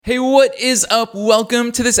Hey, what is up?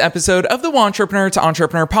 Welcome to this episode of the Entrepreneur to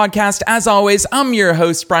Entrepreneur podcast. As always, I'm your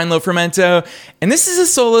host, Brian Lofrumento, and this is a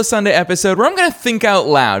solo Sunday episode where I'm going to think out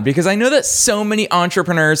loud because I know that so many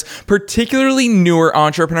entrepreneurs, particularly newer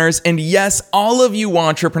entrepreneurs, and yes, all of you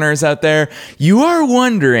entrepreneurs out there, you are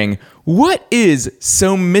wondering, what is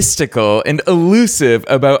so mystical and elusive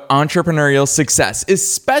about entrepreneurial success,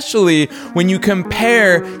 especially when you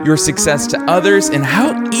compare your success to others and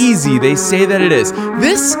how easy they say that it is?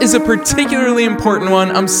 This is a particularly important one.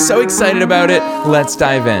 I'm so excited about it. Let's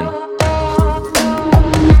dive in.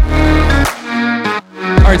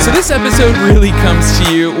 All right, so this episode really comes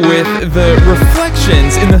to you with the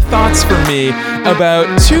reflections and the thoughts for me about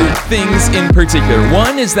two things in particular.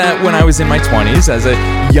 One is that when I was in my 20s as a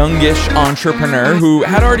youngish entrepreneur who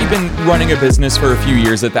had already been running a business for a few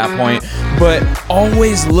years at that point, but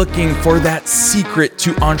always looking for that secret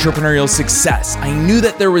to entrepreneurial success. I knew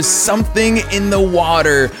that there was something in the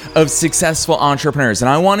water of successful entrepreneurs, and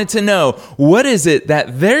I wanted to know, what is it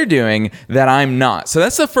that they're doing that I'm not? So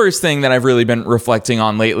that's the first thing that I've really been reflecting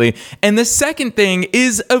on lately. And the second thing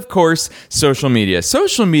is, of course, social media.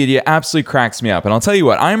 Social media absolutely cracks me up. And I'll tell you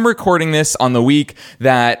what, I'm recording this on the week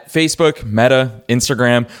that Facebook, Meta,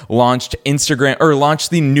 Instagram launched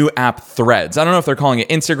the new app Threads. I don't know if they're calling it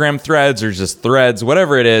Instagram Threads or just Threads,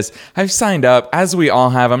 whatever it is. I've signed up, as we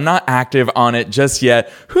all have. I'm not active on it just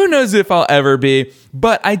yet. Who knows if I'll ever be?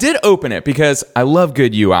 But I did open it because I love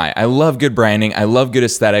good UI. I love good branding. I love good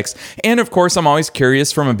aesthetics. And of course, I'm always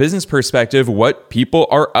curious from a business perspective what people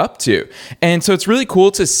are up to. And so it's really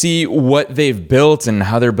cool to see what they've built and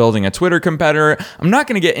how they're building a Twitter competitor. I'm not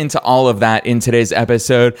going to get into all of that in today's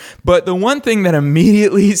episode, but the one thing that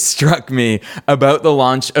immediately struck me about the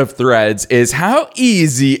launch of Threads is how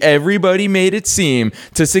easy everybody made it seem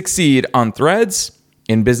to succeed on Threads,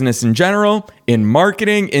 in business in general, in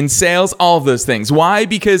marketing, in sales, all of those things. Why?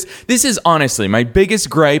 Because this is honestly my biggest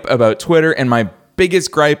gripe about Twitter, and my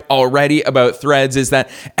biggest gripe already about Threads is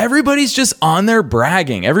that everybody's just on there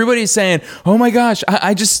bragging. Everybody's saying, oh my gosh,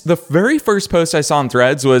 the very first post I saw on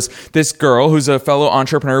Threads was this girl who's a fellow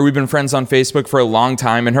entrepreneur. We've been friends on Facebook for a long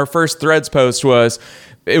time, and her first Threads post was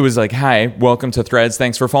like, hi, welcome to Threads.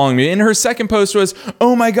 Thanks for following me. And her second post was,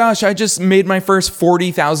 oh my gosh, I just made my first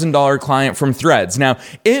 $40,000 client from Threads. Now,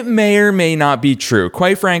 it may or may not be true.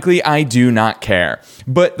 Quite frankly, I do not care.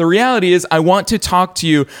 But the reality is I want to talk to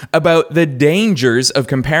you about the dangers of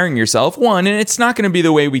comparing yourself. One, and it's not going to be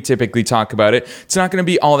the way we typically talk about it. It's not going to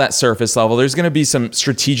be all that surface level. There's going to be some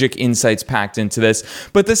strategic insights packed into this.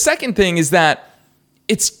 But the second thing is that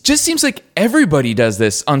it just seems like everybody does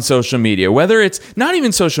this on social media, whether it's not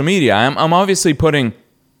even social media. I'm obviously putting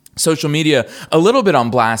social media a little bit on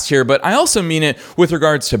blast here, but I also mean it with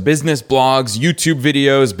regards to business blogs, YouTube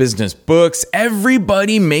videos, business books.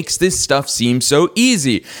 Everybody makes this stuff seem so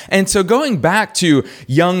easy. And so going back to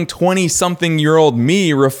young 20-something-year-old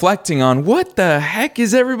me reflecting on what the heck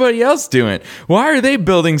is everybody else doing? Why are they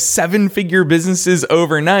building 7-figure businesses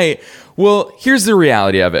overnight? Well, here's the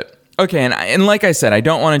reality of it. Okay, and like I said, I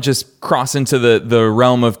don't want to just cross into the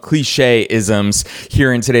realm of cliche-isms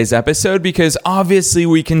here in today's episode, because obviously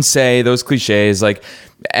we can say those cliches like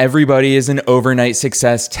everybody is an overnight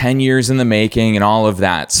success, 10 years in the making, and all of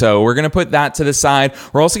that. So we're going to put that to the side.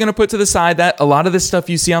 We're also going to put to the side that a lot of this stuff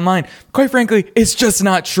you see online, quite frankly, it's just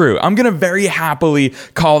not true. I'm going to very happily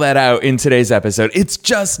call that out in today's episode. It's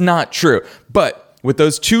just not true. But with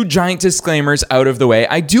those two giant disclaimers out of the way,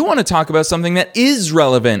 I do want to talk about something that is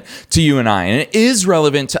relevant to you and I, and it is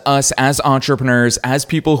relevant to us as entrepreneurs, as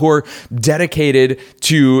people who are dedicated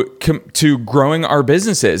to growing our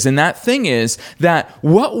businesses. And that thing is that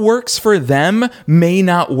what works for them may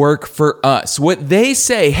not work for us. What they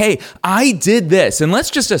say, hey, I did this, and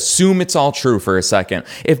let's just assume it's all true for a second.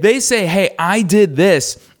 If they say, hey, I did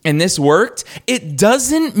this, and this worked, it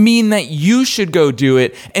doesn't mean that you should go do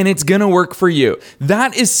it and it's gonna work for you.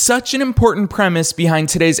 That is such an important premise behind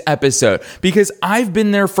today's episode, because I've been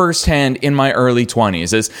there firsthand in my early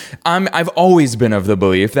 20s. I've always been of the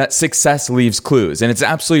belief that success leaves clues, and it's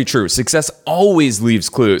absolutely true. Success always leaves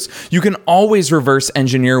clues. You can always reverse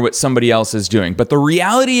engineer what somebody else is doing. But the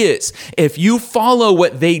reality is, if you follow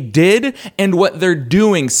what they did and what they're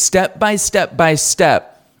doing step by step by step,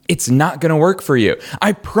 it's not going to work for you.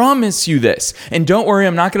 I promise you this. And don't worry,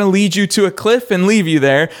 I'm not going to lead you to a cliff and leave you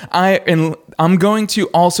there. I'm going to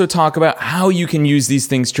also talk about how you can use these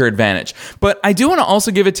things to your advantage. But I do want to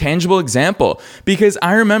also give a tangible example, because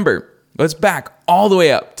I remember, let's back all the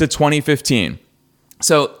way up to 2015.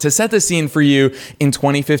 So to set the scene for you, in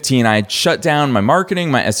 2015, I had shut down my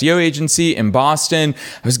marketing, my SEO agency in Boston.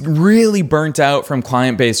 I was really burnt out from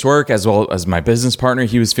client-based work, as well as my business partner.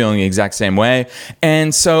 He was feeling the exact same way.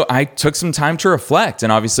 And so I took some time to reflect.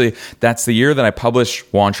 And obviously, that's the year that I published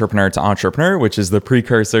Entrepreneur to Entrepreneur, which is the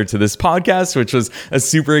precursor to this podcast, which was a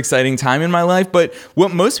super exciting time in my life. But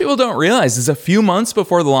what most people don't realize is a few months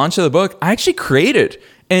before the launch of the book, I actually created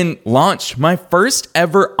and launched my first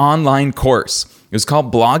ever online course. It was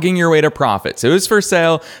called Blogging Your Way to Profits. It was for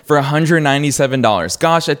sale for $197.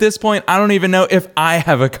 Gosh, at this point, I don't even know if I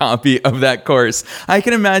have a copy of that course. I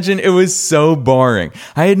can imagine it was so boring.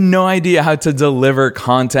 I had no idea how to deliver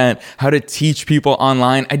content, how to teach people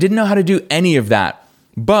online. I didn't know how to do any of that.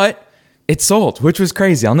 But it sold, which was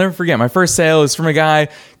crazy. I'll never forget. My first sale was from a guy,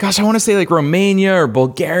 gosh, I want to say like Romania or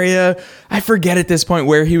Bulgaria. I forget at this point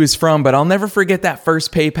where he was from, but I'll never forget that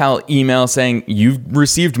first PayPal email saying you've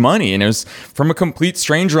received money. And it was from a complete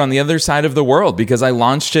stranger on the other side of the world, because I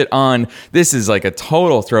launched it on, this is like a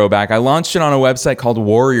total throwback. I launched it on a website called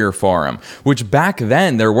Warrior Forum, which back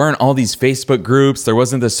then there weren't all these Facebook groups. There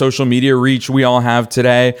wasn't the social media reach we all have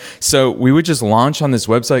today. So we would just launch on this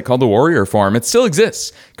website called the Warrior Forum. It still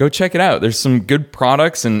exists. Go check it out. There's some good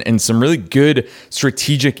products and some really good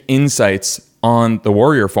strategic insights on the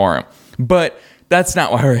Warrior Forum. But that's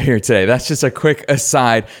not why we're here today. That's just a quick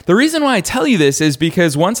aside. The reason why I tell you this is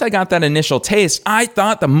because once I got that initial taste, I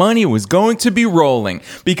thought the money was going to be rolling,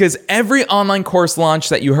 because every online course launch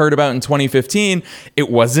that you heard about in 2015,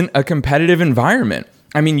 it wasn't a competitive environment.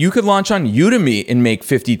 I mean, you could launch on Udemy and make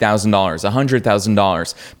 $50,000,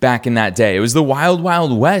 $100,000 back in that day. It was the wild,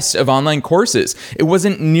 wild west of online courses. It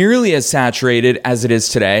wasn't nearly as saturated as it is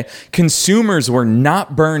today. Consumers were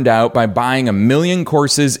not burned out by buying 1 million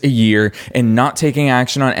courses a year and not taking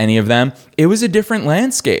action on any of them. It was a different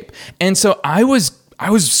landscape. And so I was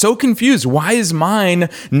so confused. Why is mine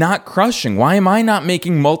not crushing? Why am I not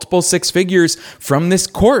making multiple six figures from this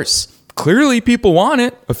course? Clearly, people want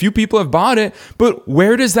it. A few people have bought it, but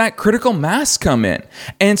where does that critical mass come in?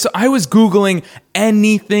 And so I was Googling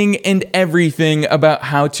anything and everything about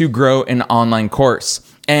how to grow an online course.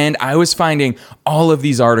 And I was finding all of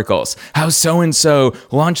these articles, how so-and-so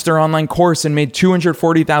launched their online course and made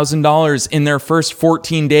 $240,000 in their first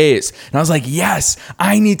 14 days. And I was like, yes,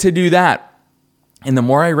 I need to do that. And the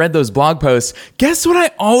more I read those blog posts, guess what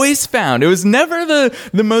I always found? It was never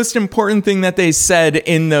the most important thing that they said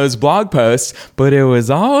in those blog posts, but it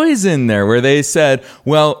was always in there where they said,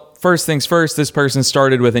 well, first things first, this person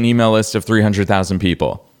started with an email list of 300,000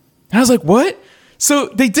 people. And I was like, what? So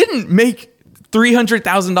they didn't make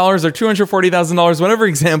 $300,000 or $240,000, whatever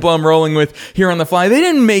example I'm rolling with here on the fly. They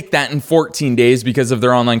didn't make that in 14 days because of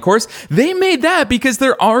their online course. They made that because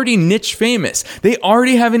they're already niche famous. They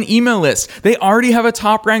already have an email list. They already have a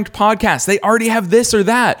top ranked podcast. They already have this or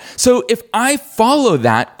that. So if I follow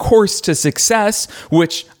that course to success,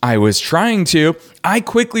 which I was trying to, I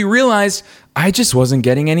quickly realized I just wasn't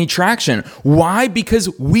getting any traction. Why?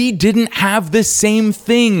 Because we didn't have the same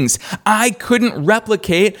things. I couldn't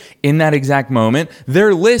replicate in that exact moment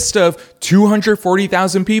their list of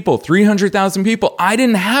 240,000 people, 300,000 people. I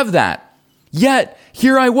didn't have that. Yet,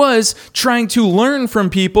 here I was trying to learn from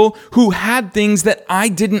people who had things that I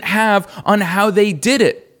didn't have on how they did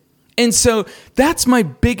it. And so that's my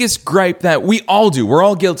biggest gripe that we all do. We're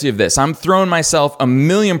all guilty of this. I'm throwing myself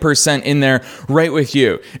 1,000,000% in there right with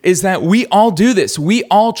you, is that we all do this. We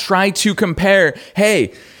all try to compare,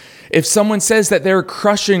 hey, if someone says that they're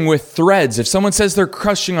crushing with threads, if someone says they're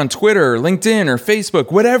crushing on Twitter or LinkedIn or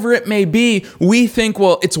Facebook, whatever it may be, we think,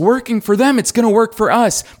 well, it's working for them. It's going to work for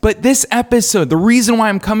us. But this episode, the reason why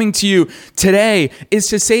I'm coming to you today is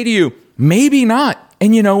to say to you, maybe not.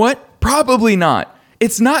 And you know what? Probably not.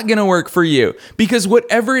 It's not going to work for you, because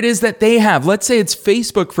whatever it is that they have, let's say it's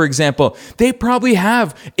Facebook, for example, they probably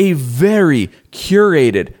have a very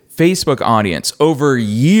curated Facebook audience over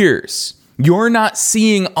years. You're not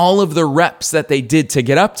seeing all of the reps that they did to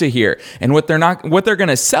get up to here. And what they're going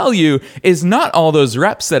to sell you is not all those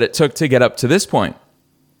reps that it took to get up to this point.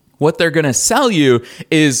 What they're going to sell you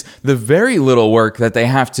is the very little work that they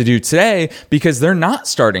have to do today, because they're not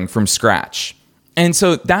starting from scratch. And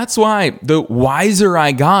so that's why the wiser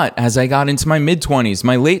I got as I got into my mid-20s,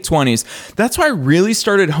 my late 20s, that's why I really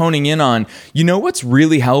started honing in on, you know what's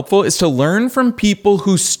really helpful is to learn from people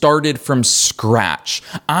who started from scratch.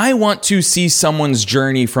 I want to see someone's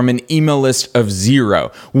journey from an email list of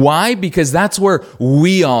 0. Why? Because that's where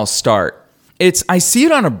we all start. I see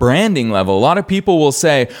it on a branding level. A lot of people will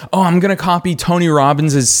say, oh, I'm going to copy Tony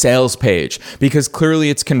Robbins' sales page because clearly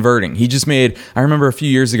it's converting. I remember a few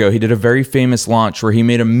years ago, he did a very famous launch where he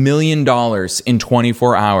made $1 million in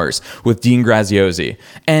 24 hours with Dean Graziosi.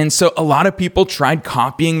 And so a lot of people tried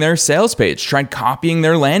copying their sales page, tried copying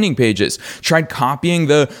their landing pages, tried copying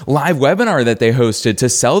the live webinar that they hosted to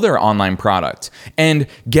sell their online product. And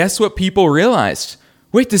guess what people realized?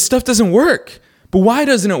 Wait, this stuff doesn't work. But why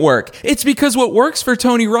doesn't it work? It's because what works for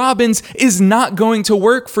Tony Robbins is not going to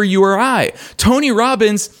work for you or I. Tony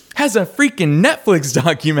Robbins has a freaking Netflix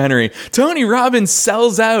documentary. Tony Robbins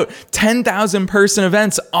sells out 10,000 person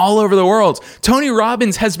events all over the world. Tony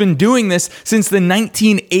Robbins has been doing this since the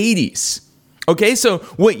 1980s. Okay, so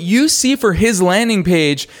what you see for his landing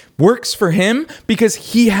page works for him because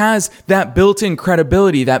he has that built-in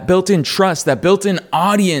credibility, that built-in trust, that built-in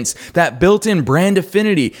audience, that built-in brand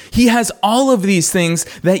affinity. He has all of these things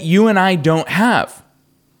that you and I don't have.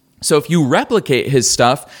 So if you replicate his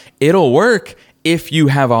stuff, it'll work if you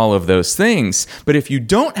have all of those things. But if you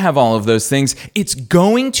don't have all of those things, it's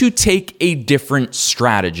going to take a different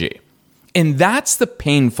strategy. And that's the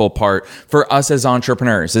painful part for us as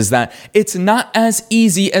entrepreneurs, is that it's not as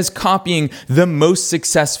easy as copying the most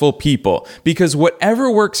successful people, because whatever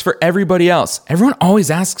works for everybody else, everyone always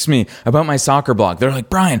asks me about my soccer blog. They're like,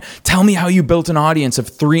 Brian, tell me how you built an audience of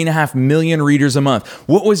 3.5 million readers a month.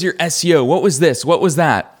 What was your SEO? What was this? What was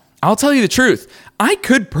that? I'll tell you the truth. I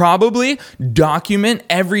could probably document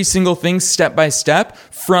every single thing step by step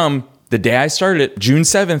from the day I started it, June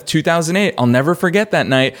 7th, 2008. I'll never forget that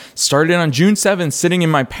night. Started on June 7th, sitting in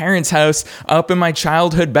my parents' house, up in my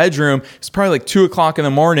childhood bedroom. It was probably like 2 o'clock in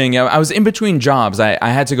the morning. I was in between jobs. I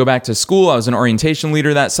had to go back to school. I was an orientation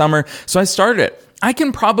leader that summer. So I started it. I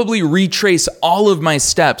can probably retrace all of my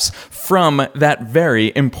steps from that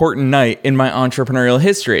very important night in my entrepreneurial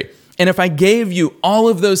history. And if I gave you all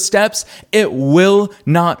of those steps, it will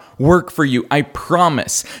not work for you. I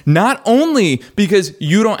promise. Not only because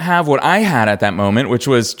you don't have what I had at that moment, which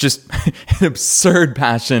was just an absurd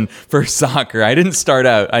passion for soccer. I didn't start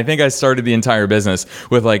out. I think I started the entire business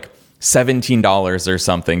with like $17 or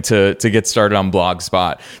something to get started on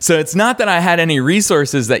Blogspot. So it's not that I had any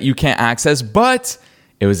resources that you can't access, but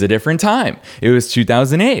it was a different time. It was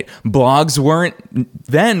 2008. Blogs weren't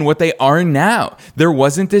then what they are now. There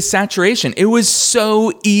wasn't this saturation. It was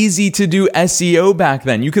so easy to do SEO back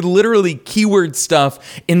then. You could literally keyword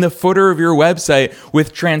stuff in the footer of your website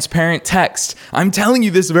with transparent text. I'm telling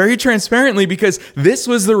you this very transparently because this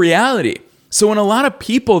was the reality. So when a lot of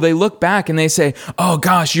people, they look back and they say, oh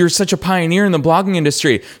gosh, you're such a pioneer in the blogging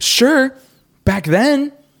industry. Sure, back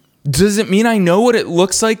then. Does it mean I know what it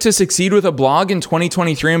looks like to succeed with a blog in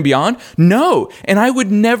 2023 and beyond? No. And I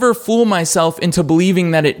would never fool myself into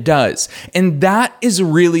believing that it does. And that is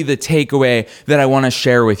really the takeaway that I want to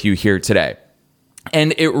share with you here today.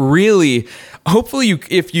 And it really, hopefully,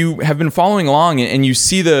 if you have been following along and you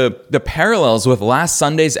see the parallels with last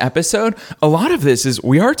Sunday's episode, a lot of this is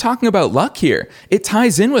we are talking about luck here. It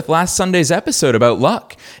ties in with last Sunday's episode about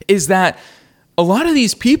luck, is that a lot of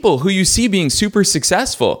these people who you see being super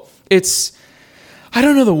successful, I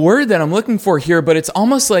don't know the word that I'm looking for here, but it's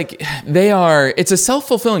almost like it's a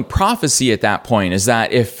self-fulfilling prophecy at that point, is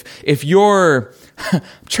that if you're, I'm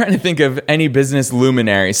trying to think of any business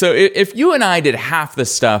luminary. So if you and I did half the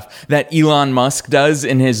stuff that Elon Musk does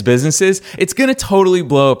in his businesses, it's going to totally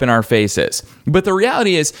blow up in our faces. But the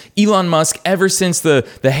reality is Elon Musk, ever since the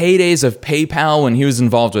heydays of PayPal, when he was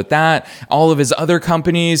involved with that, all of his other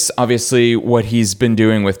companies, obviously what he's been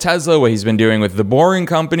doing with Tesla, what he's been doing with The Boring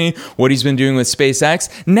Company, what he's been doing with SpaceX,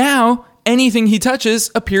 now anything he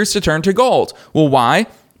touches appears to turn to gold. Well, why?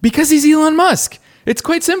 Because he's Elon Musk. It's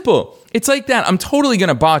quite simple. It's like that. I'm totally going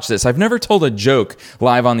to botch this. I've never told a joke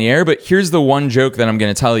live on the air, but here's the one joke that I'm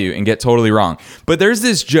going to tell you and get totally wrong. But there's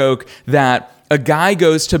this joke that a guy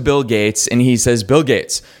goes to Bill Gates and he says, Bill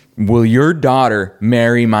Gates, will your daughter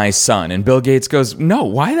marry my son? And Bill Gates goes, no,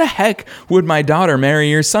 why the heck would my daughter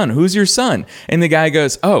marry your son? Who's your son? And the guy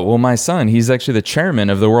goes, oh, well, my son, he's actually the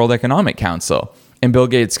chairman of the World Economic Council. And Bill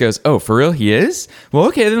Gates goes, oh, for real? He is? Well,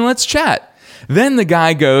 okay, then let's chat. Then the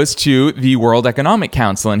guy goes to the World Economic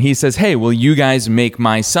Council and he says, hey, will you guys make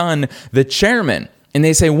my son the chairman? And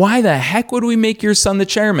they say, why the heck would we make your son the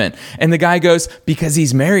chairman? And the guy goes, because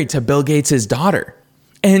he's married to Bill Gates' daughter.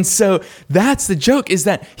 And so that's the joke, is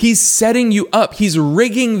that he's setting you up. He's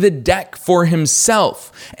rigging the deck for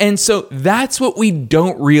himself. And so that's what we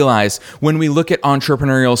don't realize when we look at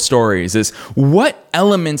entrepreneurial stories, is what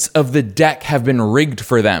elements of the deck have been rigged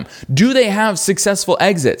for them. Do they have successful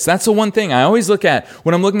exits? That's the one thing I always look at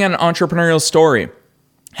when I'm looking at an entrepreneurial story.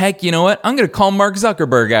 Heck, you know what? I'm going to call Mark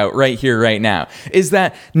Zuckerberg out right here, right now. Is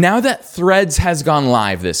that now that Threads has gone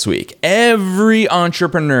live this week, every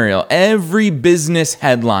entrepreneurial, every business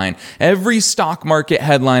headline, every stock market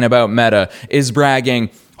headline about Meta is bragging,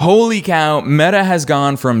 holy cow, Meta has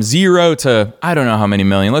gone from 0 to, I don't know how many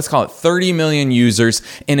million, let's call it 30 million users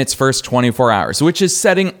in its first 24 hours, which is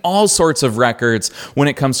setting all sorts of records when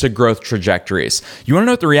it comes to growth trajectories. You want to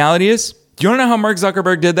know what the reality is? Do you want to know how Mark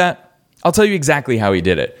Zuckerberg did that? I'll tell you exactly how he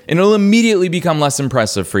did it, and it'll immediately become less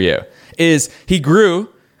impressive for you. Is he grew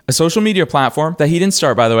a social media platform that he didn't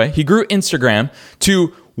start, by the way. He grew Instagram to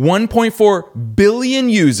 1.4 billion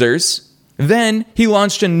users. Then he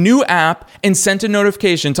launched a new app and sent a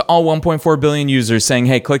notification to all 1.4 billion users saying,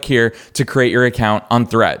 hey, click here to create your account on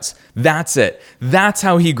Threads. That's it. That's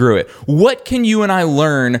how he grew it. What can you and I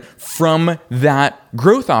learn from that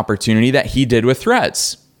growth opportunity that he did with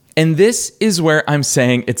Threads? And this is where I'm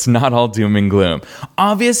saying it's not all doom and gloom.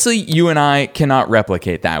 Obviously, you and I cannot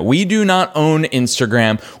replicate that. We do not own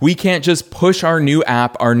Instagram. We can't just push our new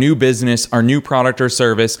app, our new business, our new product or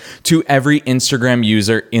service to every Instagram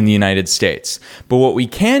user in the United States. But what we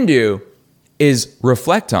can do is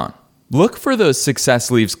reflect on. Look for those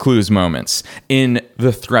success leaves clues moments in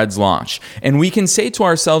the Threads launch. And we can say to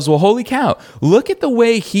ourselves, well, holy cow, look at the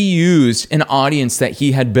way he used an audience that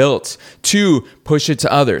he had built to push it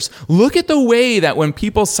to others. Look at the way that when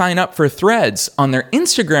people sign up for Threads on their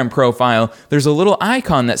Instagram profile, there's a little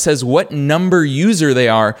icon that says what number user they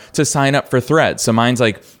are to sign up for Threads. So mine's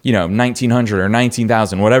like, 1900 or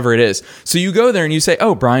 19,000, whatever it is. So you go there and you say,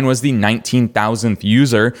 oh, Brian was the 19,000th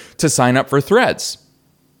user to sign up for Threads.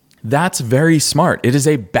 That's very smart. It is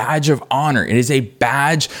a badge of honor. It is a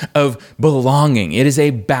badge of belonging. It is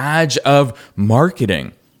a badge of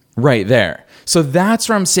marketing right there. So that's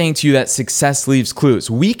where I'm saying to you that success leaves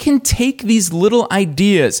clues. We can take these little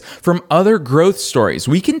ideas from other growth stories.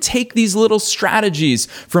 We can take these little strategies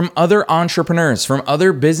from other entrepreneurs, from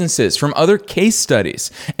other businesses, from other case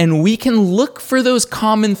studies, and we can look for those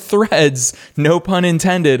common threads, no pun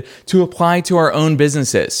intended, to apply to our own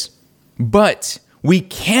businesses. But we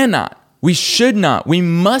cannot, we should not, we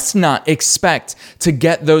must not expect to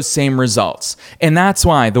get those same results. And that's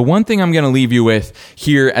why the one thing I'm going to leave you with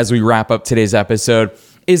here as we wrap up today's episode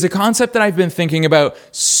is a concept that I've been thinking about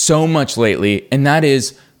so much lately, and that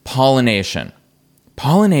is pollination.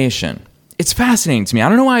 Pollination. It's fascinating to me. I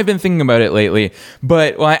don't know why I've been thinking about it lately,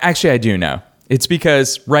 but actually I do know. It's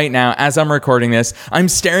because right now, as I'm recording this, I'm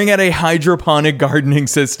staring at a hydroponic gardening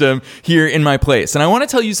system here in my place. And I want to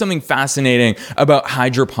tell you something fascinating about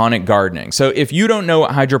hydroponic gardening. So if you don't know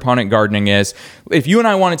what hydroponic gardening is, if you and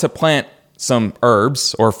I wanted to plant some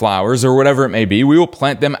herbs or flowers or whatever it may be, we will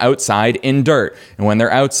plant them outside in dirt. And when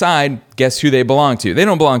they're outside, guess who they belong to? They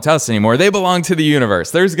don't belong to us anymore. They belong to the universe.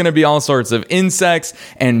 There's going to be all sorts of insects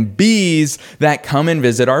and bees that come and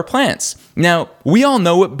visit our plants. Now, we all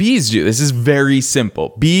know what bees do. This is very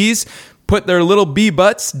simple. Bees put their little bee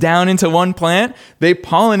butts down into one plant, they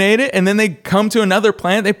pollinate it, and then they come to another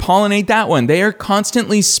plant, they pollinate that one. They are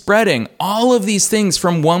constantly spreading all of these things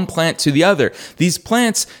from one plant to the other. These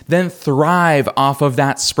plants then thrive off of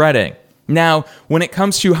that spreading. Now, when it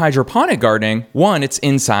comes to hydroponic gardening, one, it's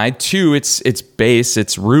inside. Two, its base,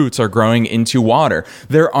 its roots are growing into water.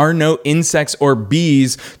 There are no insects or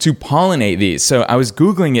bees to pollinate these. So I was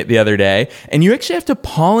Googling it the other day, and you actually have to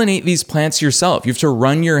pollinate these plants yourself. You have to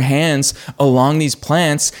run your hands along these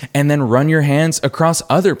plants and then run your hands across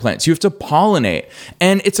other plants. You have to pollinate.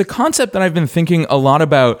 And it's a concept that I've been thinking a lot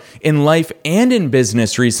about in life and in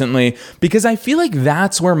business recently, because I feel like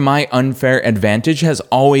that's where my unfair advantage has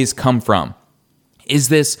always come from. Is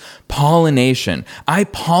this pollination. I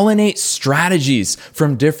pollinate strategies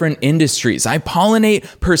from different industries. I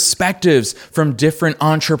pollinate perspectives from different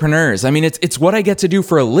entrepreneurs. I mean, it's what I get to do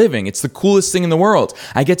for a living. It's the coolest thing in the world.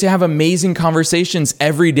 I get to have amazing conversations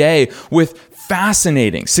every day with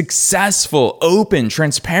fascinating, successful, open,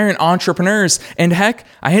 transparent entrepreneurs. And heck,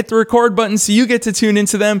 I hit the record button so you get to tune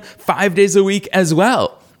into them 5 days a week as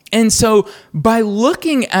well. And so by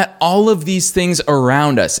looking at all of these things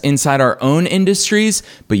around us inside our own industries,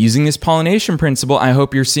 but using this pollination principle, I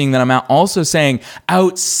hope you're seeing that I'm also saying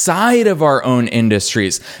outside of our own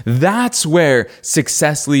industries. That's where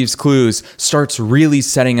Success Leaves Clues starts really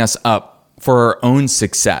setting us up for our own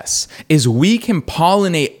success, is we can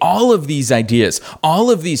pollinate all of these ideas, all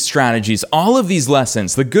of these strategies, all of these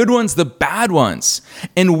lessons, the good ones, the bad ones,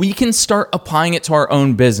 and we can start applying it to our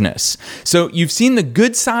own business. So you've seen the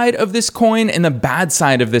good side of this coin and the bad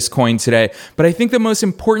side of this coin today, but I think the most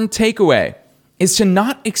important takeaway is to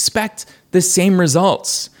not expect the same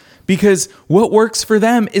results, because what works for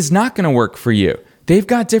them is not going to work for you. they've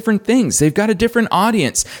got different things. They've got a different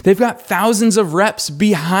audience. They've got thousands of reps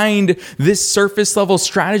behind this surface level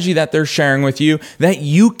strategy that they're sharing with you that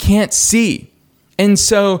you can't see. And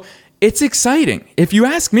so it's exciting. If you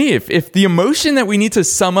ask me, if the emotion that we need to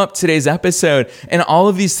sum up today's episode and all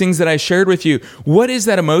of these things that I shared with you, what is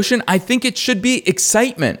that emotion? I think it should be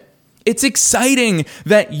excitement. It's exciting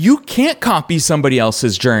that you can't copy somebody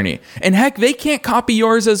else's journey. And heck, they can't copy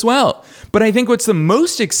yours as well. But I think what's the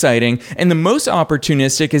most exciting and the most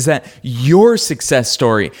opportunistic is that your success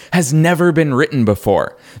story has never been written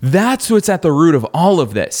before. That's what's at the root of all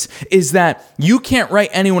of this, is that you can't write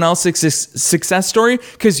anyone else's success story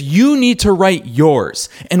because you need to write yours.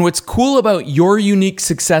 And what's cool about your unique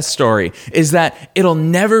success story is that it'll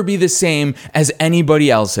never be the same as anybody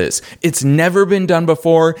else's. It's never been done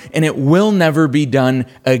before, and it will never be done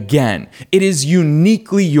again. It is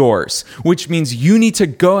uniquely yours, which means you need to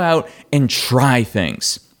go out and try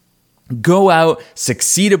things. Go out,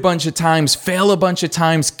 succeed a bunch of times, fail a bunch of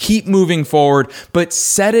times, keep moving forward, but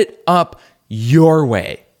set it up your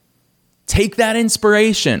way. Take that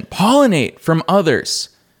inspiration, pollinate from others,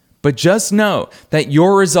 but just know that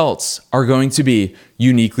your results are going to be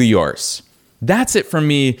uniquely yours. That's it from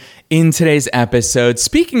me in today's episode.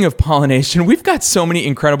 Speaking of pollination, we've got so many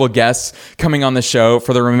incredible guests coming on the show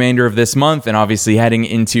for the remainder of this month and obviously heading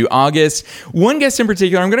into August. One guest in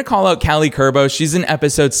particular, I'm going to call out Callie Kerbo. She's in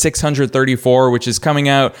episode 634, which is coming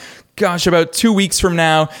out about 2 weeks from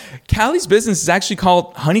now. Callie's business is actually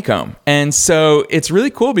called Honeycomb. And so it's really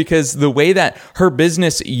cool because the way that her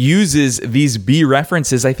business uses these bee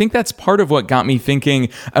references, I think that's part of what got me thinking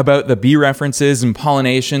about the bee references and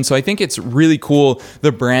pollination. So I think it's really cool,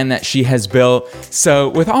 the brand that she has built. So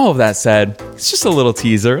with all of that said, it's just a little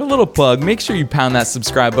teaser, a little plug. Make sure you pound that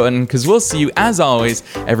subscribe button because we'll see you as always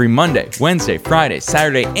every Monday, Wednesday, Friday,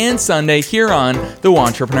 Saturday, and Sunday here on the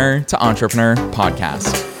Wantrepreneur to Entrepreneur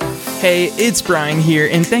podcast. Hey, it's Brian here,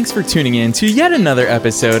 and thanks for tuning in to yet another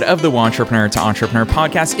episode of the Wantrepreneur to Entrepreneur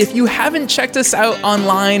podcast. If you haven't checked us out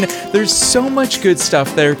online, there's so much good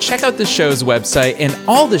stuff there. Check out the show's website and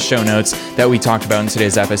all the show notes that we talked about in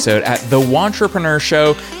today's episode at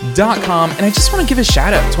thewantrepreneurShow.com. And I just want to give a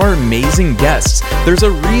shout out to our amazing guests. There's a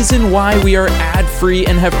reason why we are ad-free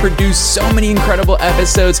and have produced so many incredible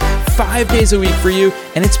episodes 5 days a week for you,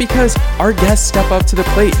 and it's because our guests step up to the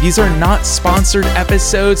plate. These are not sponsored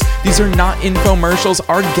episodes. These are not infomercials.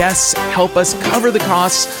 Our guests help us cover the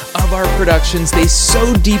costs of our productions. They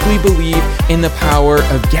so deeply believe in the power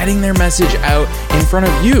of getting their message out in front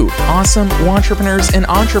of you, awesome wantrepreneurs and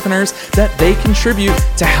entrepreneurs, that they contribute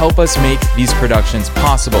to help us make these productions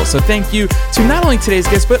possible. So thank you to not only today's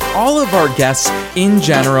guests, but all of our guests in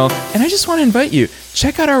general. And I just want to invite you,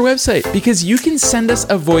 check out our website because you can send us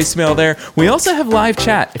a voicemail there. We also have live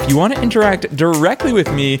chat. If you want to interact directly with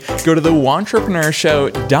me, go to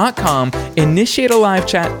thewantrepreneurShow.com, initiate a live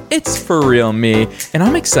chat. It's for real me. And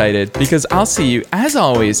I'm excited because I'll see you, as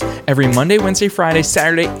always, every Monday, Wednesday, Friday,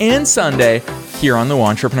 Saturday, and Sunday here on the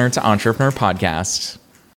Wantrepreneur to Entrepreneur podcast.